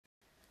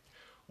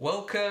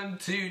Welcome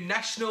to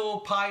National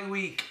Pie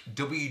Week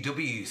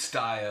WW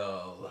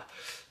style.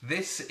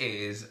 This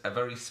is a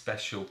very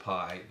special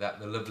pie that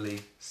the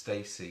lovely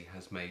Stacey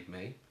has made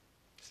me.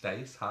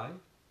 Stace, hi.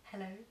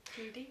 Hello,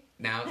 Greedy.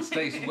 Now,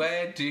 Stace,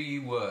 where do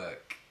you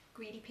work?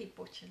 Greedy Pig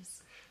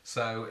Butchers.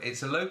 So,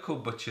 it's a local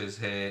butcher's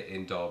here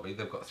in Derby.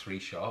 They've got 3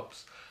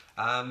 shops.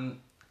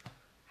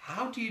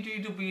 How do you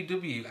do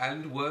WW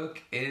and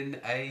work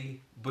in a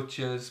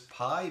butcher's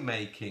pie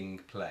making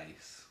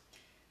place?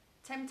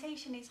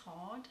 Temptation is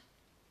hard,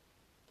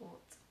 but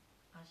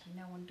as you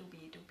know on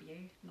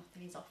WW,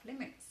 nothing is off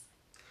limits.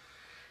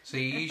 So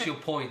you use your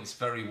points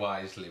very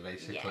wisely,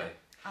 basically.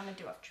 Yeah, and I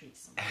do have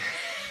treats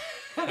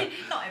sometimes.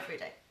 Not every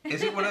day.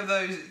 Is it one of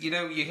those, you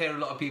know, you hear a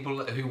lot of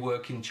people who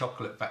work in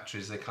chocolate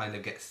factories, they kind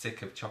of get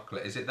sick of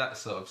chocolate. Is it that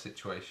sort of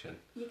situation?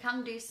 You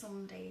can do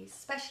some days,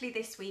 especially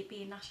this week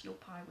being National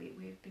Pie Week,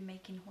 we've been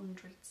making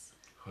hundreds.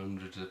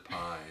 Hundreds of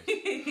pies.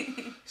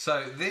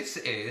 So this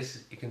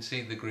is, you can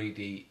see the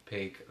Greedy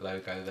Pig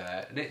logo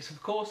there, and it's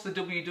of course the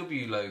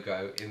WW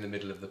logo in the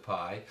middle of the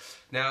pie.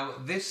 Now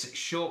this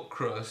short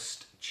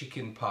crust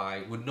chicken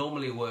pie would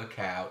normally work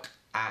out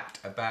at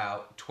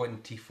about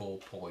 24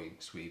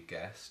 points, we've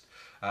guessed.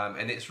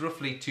 And it's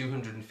roughly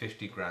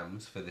 250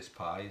 grams for this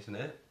pie, isn't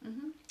it?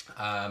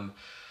 Mm-hmm.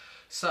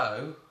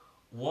 So,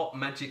 what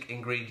magic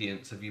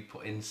ingredients have you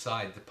put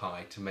inside the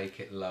pie to make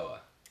it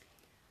lower?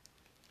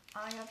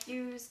 I have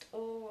used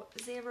all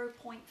 0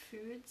 point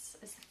foods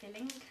as the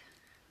filling.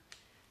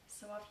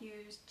 So I've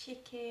used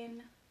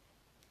chicken,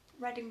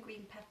 red and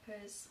green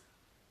peppers,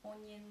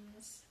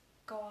 onions,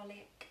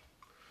 garlic,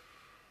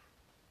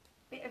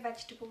 bit of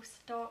vegetable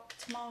stock,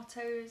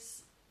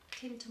 tomatoes,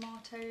 tinned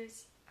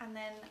tomatoes, and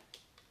then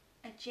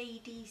a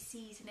JD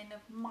seasoning of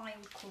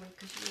mild curry,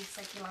 because you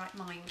said you like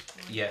mild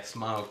curry. Yes,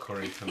 mild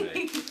curry for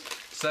me.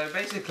 So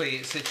basically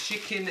it's a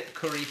chicken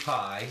curry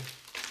pie.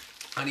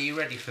 And are you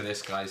ready for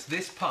this, guys?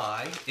 This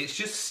pie, it's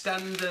just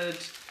standard,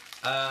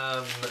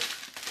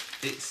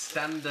 it's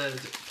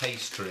standard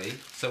pastry.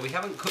 So we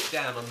haven't cut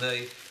down on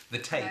the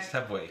taste,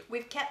 have we?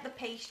 We've kept the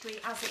pastry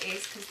as it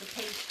is because the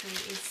pastry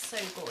is so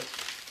good.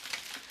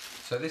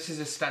 So this is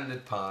a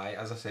standard pie.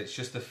 As I said, it's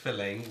just the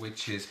filling,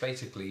 which is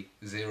basically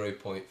 0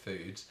 point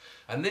foods.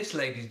 And this,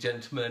 ladies and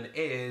gentlemen,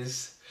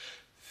 is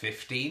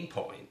 15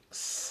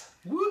 points.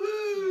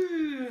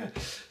 Woohoo!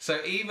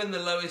 So even the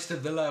lowest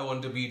of the low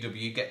on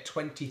WW get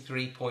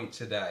 23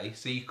 points a day.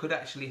 So you could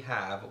actually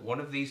have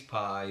one of these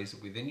pies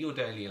within your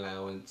daily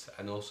allowance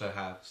and also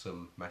have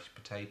some mashed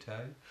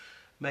potato,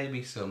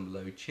 maybe some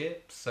low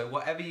chips. So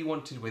whatever you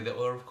wanted with it,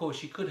 or of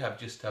course you could have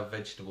just have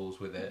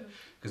vegetables with it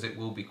because it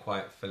will be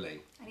quite filling.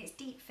 And it's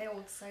deep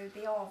filled, so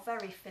they are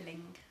very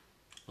filling.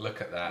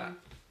 Look at that.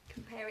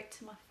 Compare it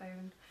to my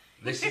phone.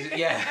 This is,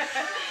 yeah.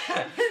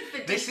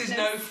 This is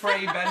no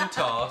Fray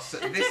Bentos.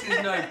 This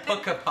is no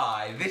pucker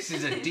pie. This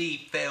is a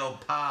deep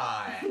filled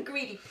pie.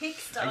 Greedy Pig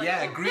style.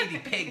 Yeah, Greedy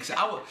Pigs.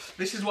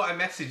 This is what I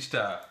messaged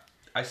her.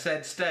 I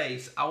said,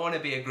 Stace, I want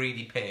to be a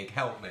greedy pig.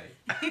 Help me.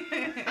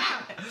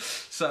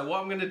 So what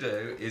I'm going to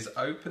do is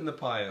open the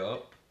pie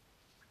up.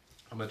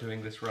 Am I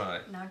doing this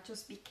right? Now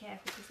just be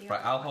careful. Right,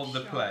 I'll hold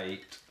the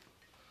plate.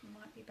 It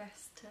might be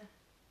best to...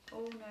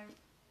 Oh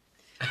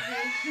no.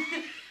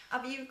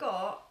 Have you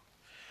got...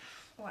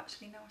 Oh,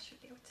 actually, no, I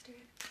should be able to do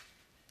it.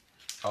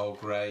 Oh,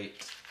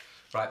 great.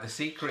 Right, the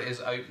secret is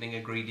opening a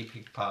Greedy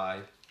Pig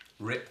pie,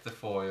 rip the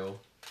foil,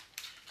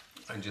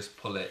 and just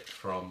pull it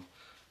from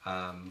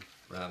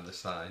around the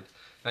side.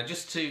 Now,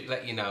 just to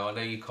let you know, I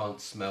know you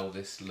can't smell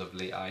this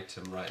lovely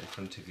item right in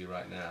front of you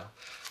right now,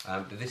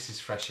 but this is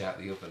fresh out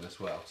the oven as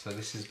well. So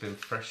this has been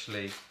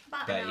freshly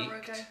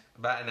baked.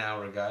 About an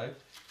hour ago.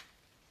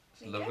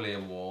 It's lovely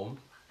and warm.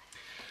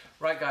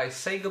 Right, guys,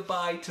 say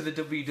goodbye to the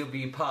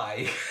WW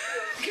pie.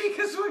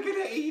 Because we're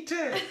going to eat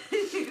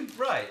it.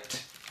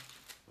 Right.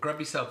 Grab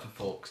yourself a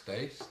fork,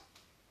 Stace.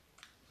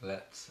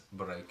 Let's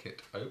break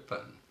it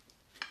open.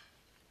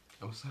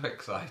 I'm so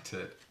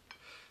excited.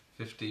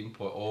 15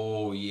 point.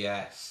 Oh,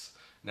 yes.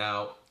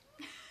 Now.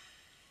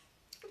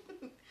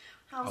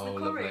 How's the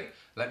curry? Lovely.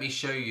 Let me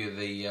show you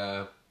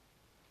the.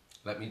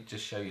 Let me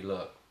just show you,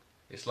 look.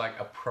 It's like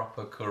a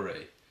proper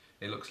curry.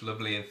 It looks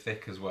lovely and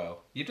thick as well.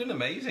 You've done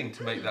amazing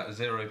to make that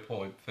 0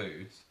 point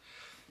foods.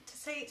 To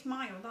say it's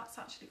mild, that's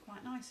actually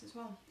quite nice as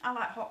well. I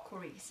like hot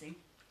curry, you see.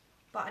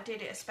 But I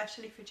did it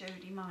especially for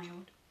Jodie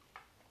mild.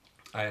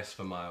 I asked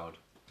for mild.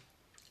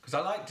 Because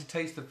I like to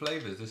taste the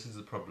flavours, this is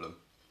the problem.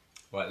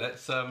 Right,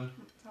 let's have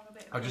a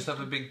bit of I'll just have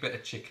a big bit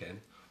of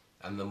chicken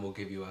and then we'll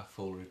give you our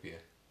full review.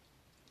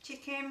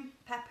 Chicken,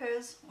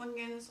 peppers,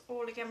 onions,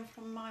 all again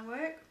from my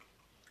work.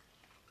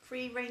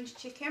 Free range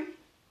chicken.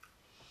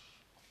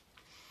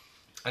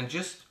 And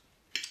just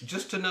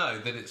to know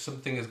that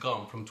something has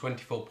gone from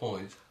 24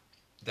 points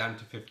down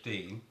to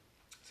 15.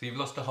 So you've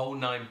lost a whole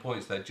 9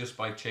 points there just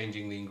by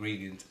changing the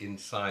ingredients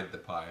inside the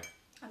pie.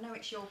 I know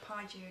it's your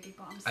pie, Jodie,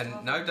 but I'm still...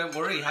 And no, don't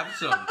worry, have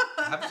some.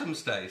 Have some,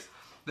 Stace.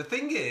 The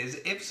thing is,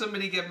 if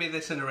somebody gave me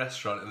this in a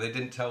restaurant and they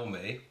didn't tell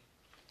me,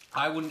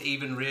 I wouldn't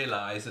even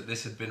realise that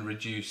this had been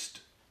reduced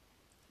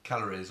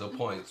calories or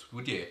points,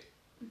 would you?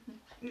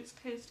 it's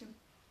tasty.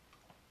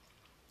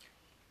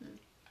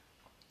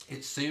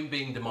 It's soon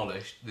being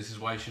demolished. This is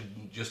why you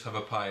shouldn't just have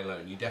a pie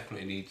alone. You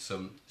definitely need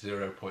some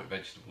 0 point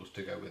vegetables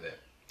to go with it.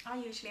 I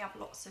usually have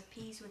lots of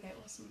peas with it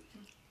or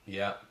something.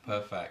 Yeah,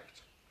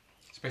 perfect.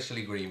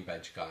 Especially green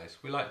veg, guys.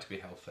 We like to be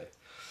healthy.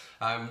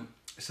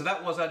 So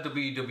that was our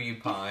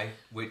WW pie,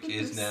 which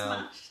is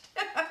now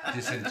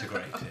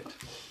disintegrated.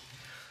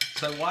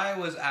 So while I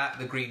was at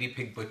the Greedy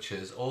Pig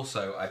Butcher's,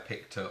 also I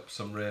picked up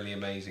some really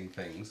amazing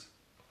things.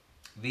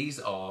 These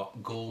are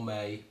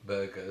gourmet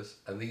burgers,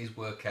 and these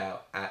work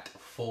out at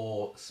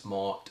 4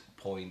 smart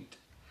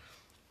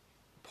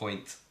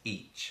points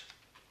each.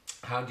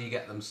 How do you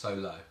get them so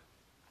low?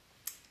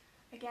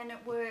 Again,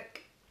 at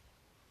work,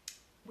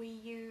 we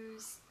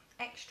use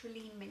extra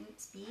lean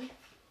minced beef.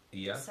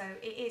 Yeah. So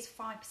it is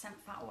 5%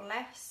 fat or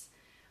less.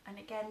 And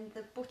again,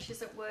 the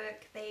butchers at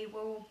work, they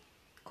will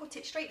cut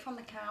it straight from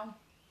the cow.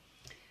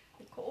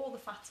 They cut all the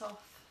fat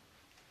off.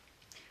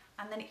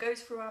 And then it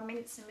goes through our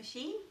mincing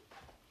machine.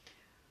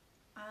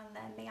 And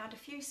then they add a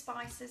few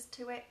spices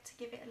to it to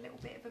give it a little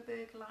bit of a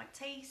burger-like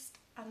taste.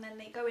 And then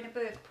they go in a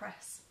burger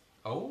press.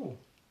 Oh.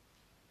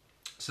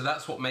 So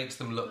that's what makes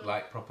them look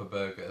like proper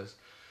burgers.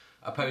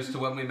 Opposed to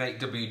when we make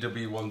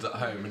WW ones at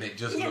home and it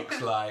just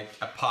looks like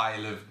a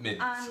pile of mince.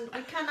 And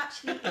we can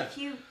actually, if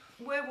you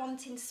were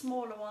wanting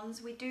smaller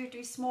ones, we do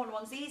smaller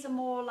ones. These are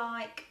more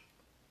like,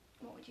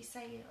 what would you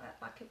say,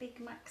 like a Big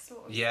Mac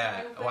sort of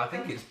Yeah, style well I burger.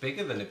 think it's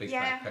bigger than a Big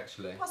Mac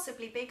actually.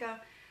 Possibly bigger.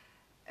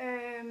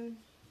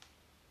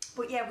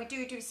 But yeah, we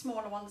do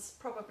smaller ones,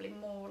 probably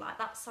more like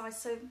that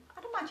size. So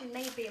I'd imagine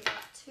maybe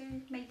about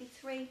 2, maybe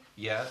 3.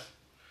 Yeah.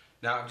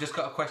 Now I've just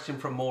got a question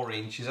from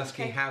Maureen. She's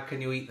asking, how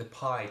can you eat the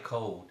pie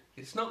cold?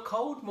 It's not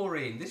cold,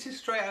 Maureen. This is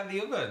straight out of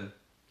the oven.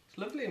 It's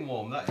lovely and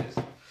warm, that is.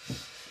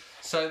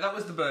 So that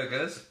was the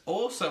burgers.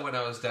 Also, when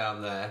I was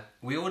down there,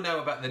 we all know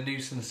about the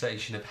new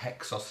sensation of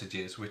Heck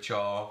sausages, which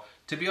are,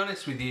 to be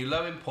honest with you,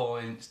 low in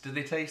points. Do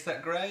they taste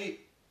that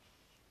great?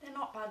 They're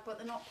not bad, but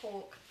they're not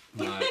pork.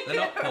 No, they're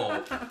not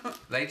pork.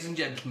 Ladies and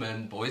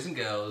gentlemen, boys and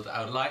girls,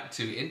 I would like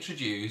to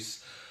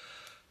introduce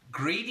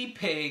Greedy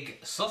Pig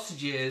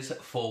sausages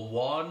for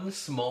 1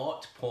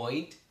 smart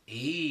point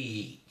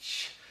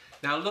each.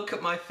 Now look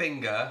at my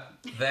finger.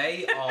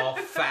 They are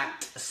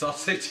fat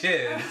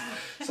sausages.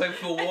 So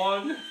for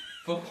 1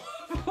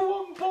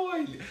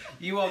 point,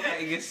 you are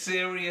getting a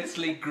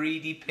seriously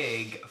Greedy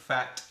Pig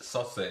fat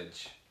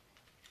sausage.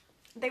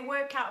 They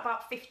work out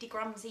about 50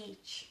 grams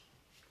each,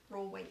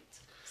 raw weight.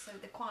 So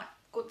they're quite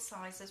good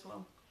size as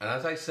well. And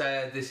as I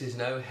said, this is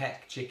no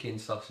Heck chicken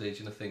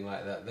sausage, nothing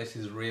like that. This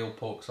is real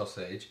pork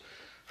sausage.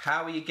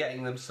 How are you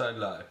getting them so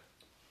low?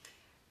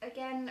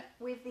 Again,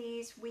 with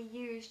these, we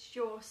use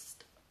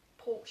just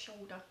pork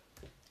shoulder.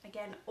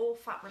 Again, all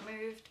fat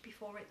removed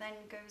before it then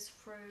goes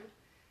through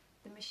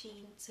the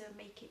machine to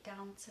make it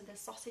down to the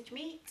sausage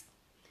meat.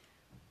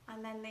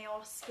 And then they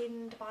are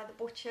skinned by the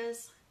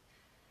butchers.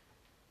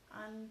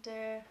 And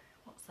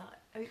what's that?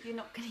 Oh, you're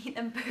not going to eat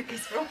them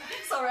burgers, Rob.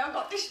 Sorry, I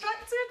got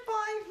distracted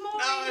by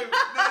Maureen.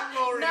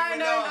 No, Maureen,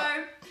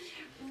 no.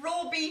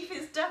 Raw beef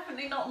is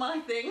definitely not my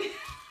thing.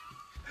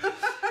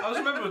 I was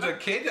remember as a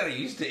kid I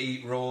used to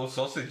eat raw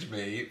sausage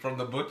meat from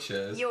the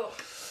butchers.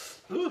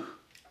 Yuck. Ooh.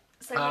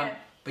 So yeah.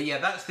 But yeah,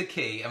 that's the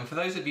key. And for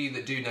those of you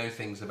that do know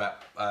things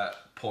about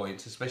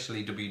points,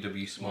 especially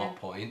WW smart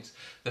points,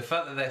 the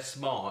fact that they're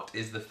smart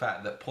is the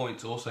fact that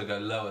points also go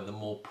lower the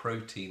more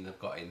protein they've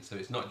got in. So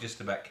it's not just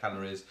about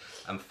calories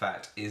and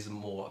fat, it's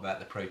more about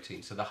the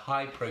protein. So the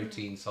high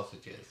protein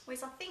sausages.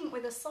 Whereas I think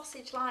with a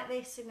sausage like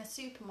this in the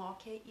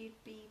supermarket,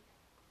 you'd be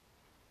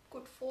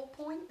good 4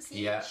 points each.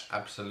 Yeah,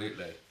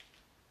 absolutely.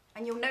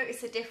 And you'll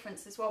notice a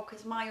difference as well,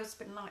 because my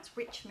husband likes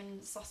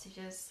Richmond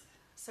sausages.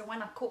 So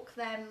when I cook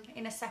them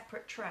in a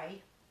separate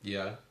tray,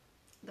 yeah,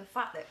 the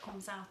fat that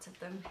comes out of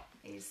them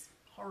is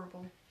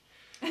horrible.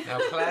 Now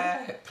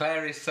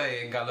Claire is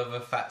saying I love a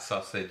fat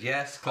sausage.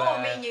 Yes, Claire.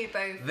 Oh, me and you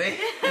both.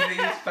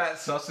 These fat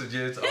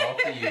sausages are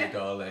for you,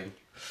 darling.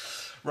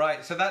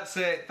 Right, so that's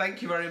it.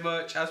 Thank you very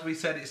much. As we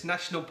said, it's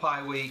National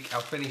Pie Week. I'll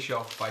finish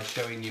off by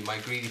showing you my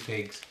Greedy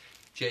Pigs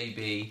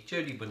JB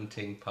Jodie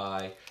Bunting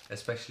pie,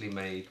 especially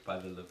made by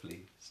the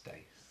lovely Stace.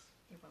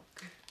 You're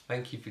welcome.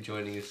 Thank you for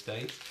joining us,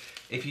 Stace.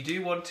 If you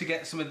do want to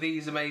get some of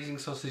these amazing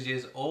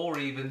sausages or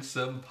even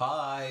some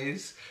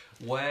pies,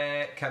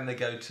 where can they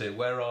go to?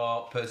 Where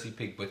are Percy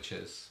Pig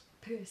Butchers?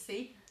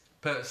 Percy.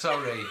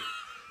 Sorry,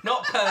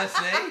 not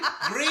Percy.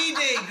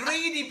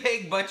 Greedy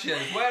Pig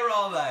Butchers. Where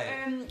are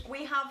they?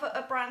 We have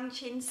a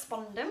branch in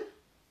Spondham,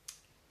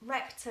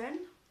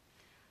 Repton,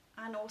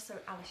 and also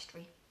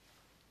Alistry.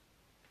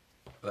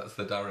 That's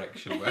the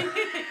direction where.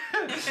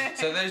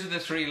 So those are the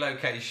 3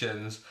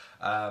 locations,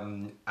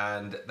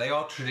 and they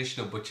are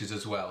traditional butchers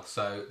as well.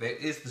 So there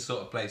is the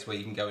sort of place where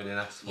you can go in and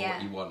ask for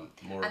what you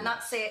want. More and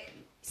that's it.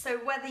 So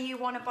whether you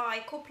want to buy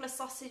a couple of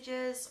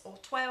sausages or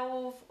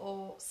 12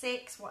 or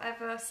 6,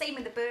 whatever. Same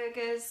with the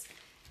burgers.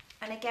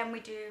 And again, we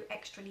do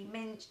extra lean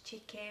mince,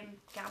 chicken,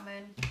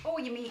 gammon, all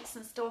your meats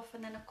and stuff.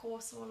 And then of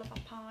course all of our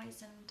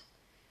pies and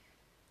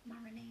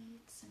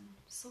marinades and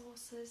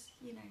sauces.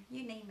 You know,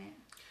 you name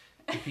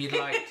it. if you'd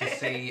like to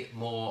see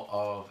more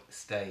of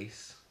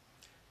Stace,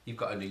 you've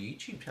got a new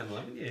YouTube channel,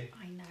 haven't you?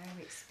 I know,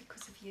 it's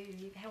because of you.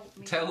 You've helped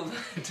me. Tell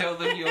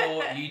them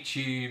your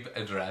YouTube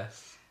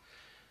address.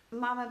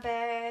 Mama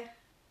Bear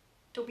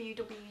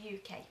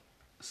WWUK.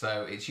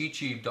 So it's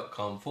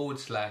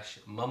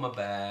youtube.com/Mama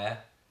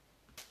Bear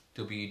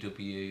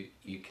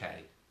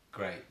WWUK.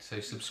 Great. So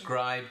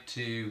subscribe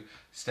to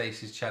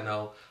Stacey's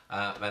channel.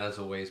 And as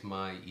always,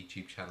 my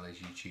YouTube channel is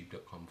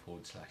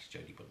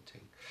youtube.com/Jodie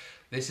Bunting.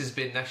 This has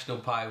been National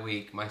Pie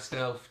Week.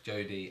 Myself,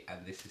 Jodie,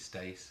 and this is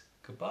Stace.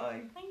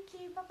 Goodbye. Thank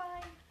you.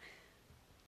 Bye-bye.